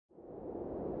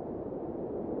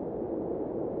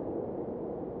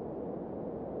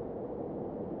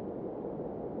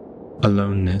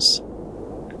Aloneness.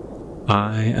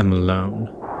 I am alone,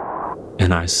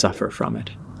 and I suffer from it.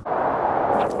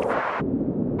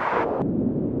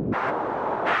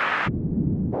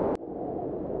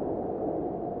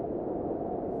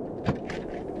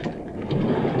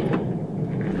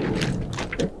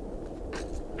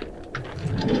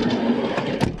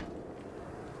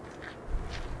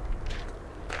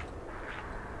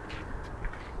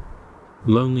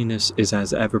 Loneliness is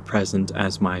as ever-present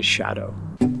as my shadow.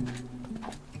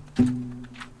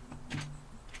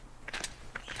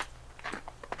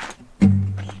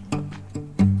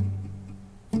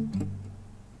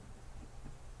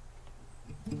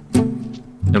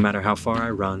 No matter how far I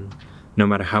run, no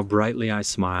matter how brightly I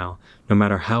smile, no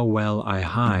matter how well I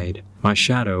hide, my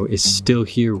shadow is still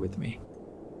here with me.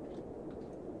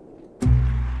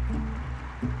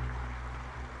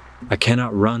 I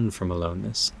cannot run from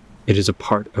aloneness. It is a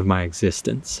part of my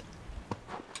existence.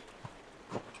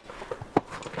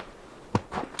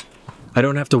 I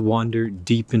don't have to wander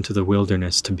deep into the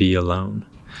wilderness to be alone.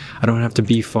 I don't have to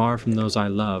be far from those I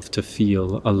love to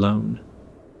feel alone.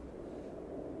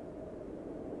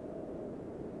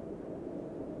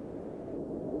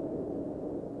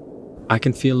 I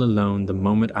can feel alone the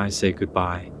moment I say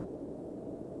goodbye.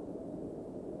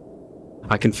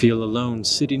 I can feel alone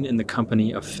sitting in the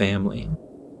company of family.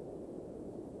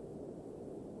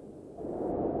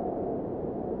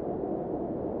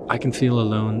 I can feel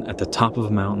alone at the top of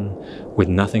a mountain with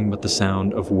nothing but the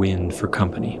sound of wind for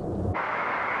company.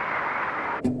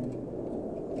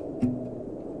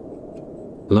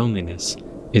 Loneliness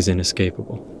is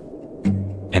inescapable,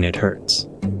 and it hurts.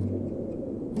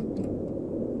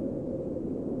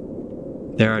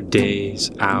 There are days,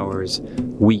 hours,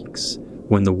 weeks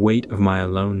when the weight of my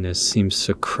aloneness seems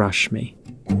to crush me.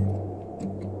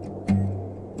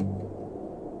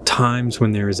 Times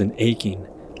when there is an aching,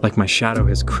 like my shadow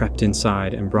has crept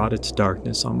inside and brought its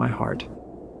darkness on my heart.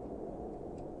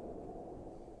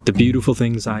 The beautiful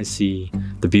things I see,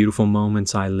 the beautiful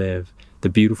moments I live, the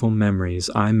beautiful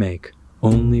memories I make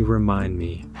only remind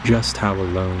me just how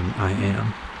alone I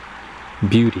am.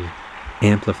 Beauty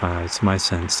amplifies my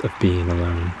sense of being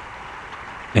alone,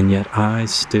 and yet I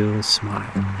still smile.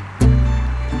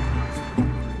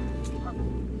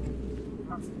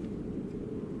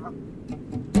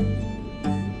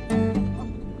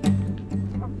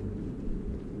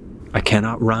 I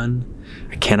cannot run,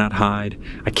 I cannot hide,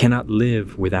 I cannot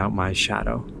live without my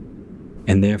shadow,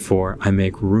 and therefore I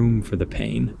make room for the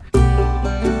pain.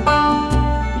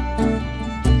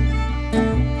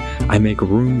 I make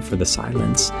room for the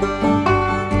silence.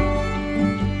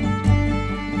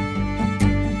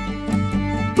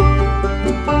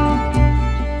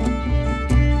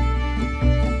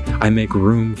 I make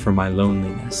room for my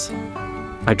loneliness.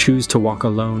 I choose to walk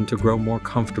alone to grow more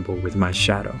comfortable with my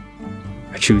shadow.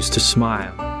 I choose to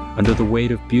smile under the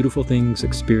weight of beautiful things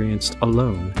experienced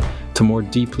alone, to more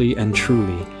deeply and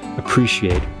truly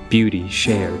appreciate beauty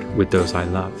shared with those I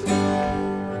love.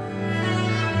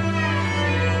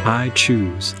 I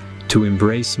choose to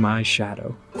embrace my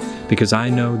shadow because I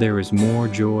know there is more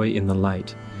joy in the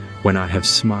light when I have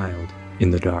smiled in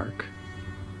the dark.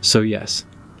 So yes,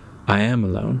 I am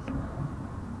alone,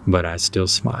 but I still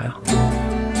smile.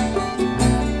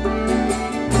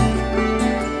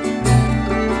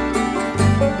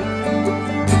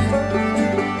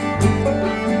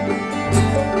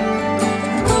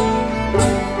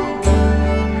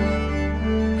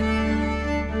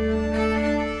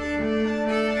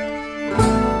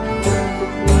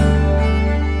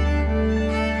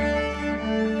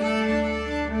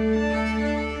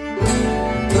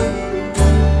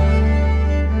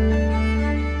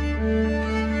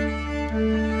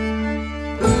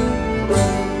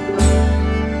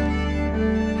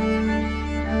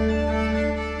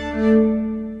 Thank you.